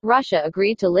Russia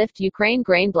agreed to lift Ukraine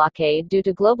grain blockade due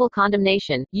to global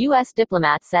condemnation, U.S.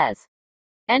 diplomat says.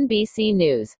 NBC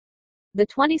News. The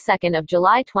 22nd of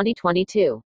July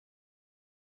 2022.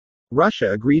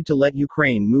 Russia agreed to let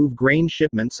Ukraine move grain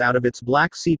shipments out of its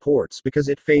Black Sea ports because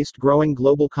it faced growing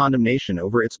global condemnation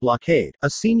over its blockade,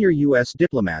 a senior U.S.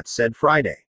 diplomat said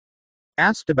Friday.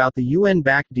 Asked about the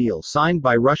UN-backed deal signed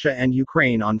by Russia and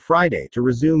Ukraine on Friday to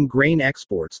resume grain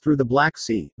exports through the Black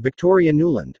Sea, Victoria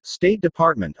Nuland, State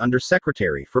Department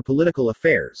Undersecretary for Political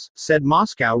Affairs, said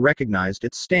Moscow recognized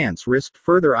its stance risked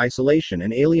further isolation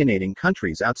and alienating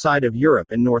countries outside of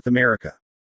Europe and North America.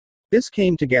 This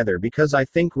came together because I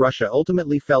think Russia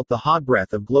ultimately felt the hot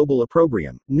breath of global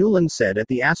opprobrium, Nuland said at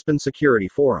the Aspen Security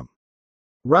Forum.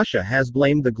 Russia has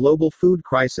blamed the global food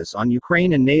crisis on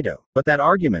Ukraine and NATO, but that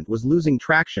argument was losing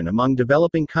traction among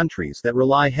developing countries that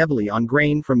rely heavily on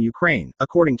grain from Ukraine,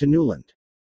 according to Nuland.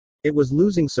 It was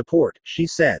losing support, she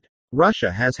said.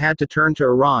 Russia has had to turn to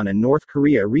Iran and North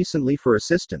Korea recently for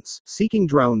assistance, seeking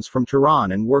drones from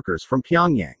Tehran and workers from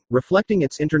Pyongyang, reflecting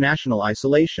its international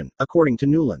isolation, according to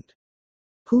Nuland.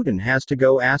 Putin has to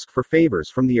go ask for favors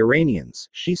from the Iranians,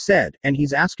 she said, and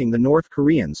he's asking the North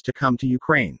Koreans to come to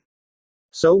Ukraine.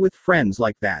 So with friends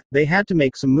like that, they had to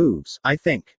make some moves, I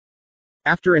think.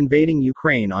 After invading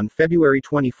Ukraine on February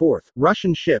 24,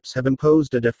 Russian ships have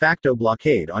imposed a de facto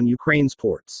blockade on Ukraine's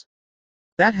ports.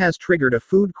 That has triggered a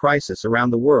food crisis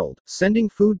around the world, sending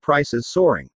food prices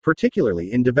soaring,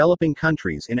 particularly in developing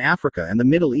countries in Africa and the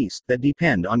Middle East that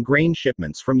depend on grain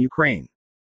shipments from Ukraine.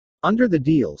 Under the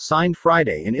deal signed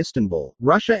Friday in Istanbul,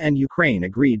 Russia and Ukraine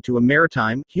agreed to a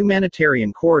maritime,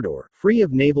 humanitarian corridor, free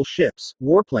of naval ships,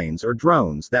 warplanes or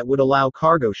drones that would allow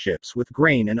cargo ships with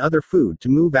grain and other food to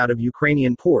move out of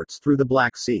Ukrainian ports through the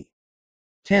Black Sea.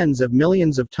 Tens of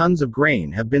millions of tons of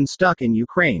grain have been stuck in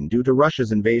Ukraine due to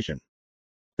Russia's invasion.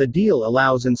 The deal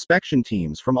allows inspection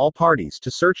teams from all parties to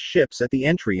search ships at the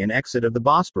entry and exit of the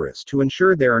Bosporus to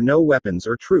ensure there are no weapons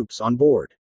or troops on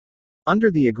board.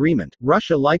 Under the agreement,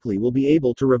 Russia likely will be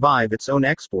able to revive its own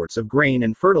exports of grain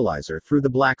and fertilizer through the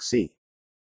Black Sea.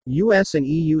 US and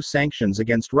EU sanctions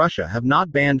against Russia have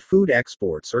not banned food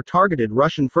exports or targeted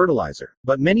Russian fertilizer,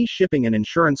 but many shipping and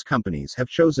insurance companies have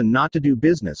chosen not to do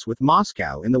business with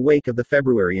Moscow in the wake of the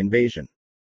February invasion.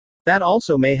 That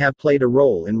also may have played a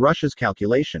role in Russia's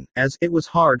calculation, as it was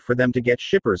hard for them to get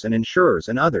shippers and insurers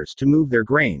and others to move their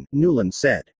grain, Nuland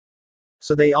said.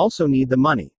 So they also need the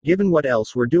money, given what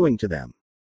else we're doing to them.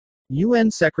 UN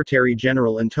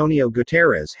Secretary-General Antonio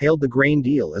Guterres hailed the grain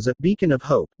deal as a beacon of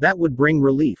hope that would bring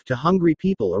relief to hungry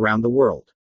people around the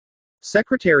world.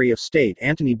 Secretary of State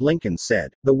Antony Blinken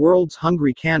said, "The world's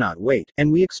hungry cannot wait,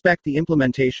 and we expect the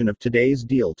implementation of today's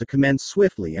deal to commence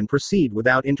swiftly and proceed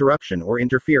without interruption or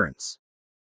interference."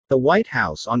 The White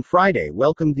House on Friday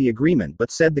welcomed the agreement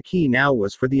but said the key now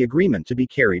was for the agreement to be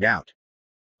carried out.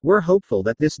 "We're hopeful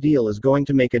that this deal is going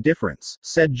to make a difference,"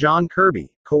 said John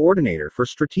Kirby, coordinator for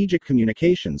strategic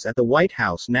communications at the White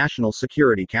House National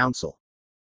Security Council.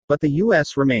 But the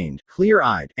U.S. remained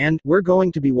clear-eyed, and we're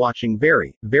going to be watching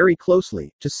very, very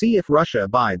closely to see if Russia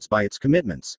abides by its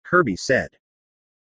commitments, Kirby said.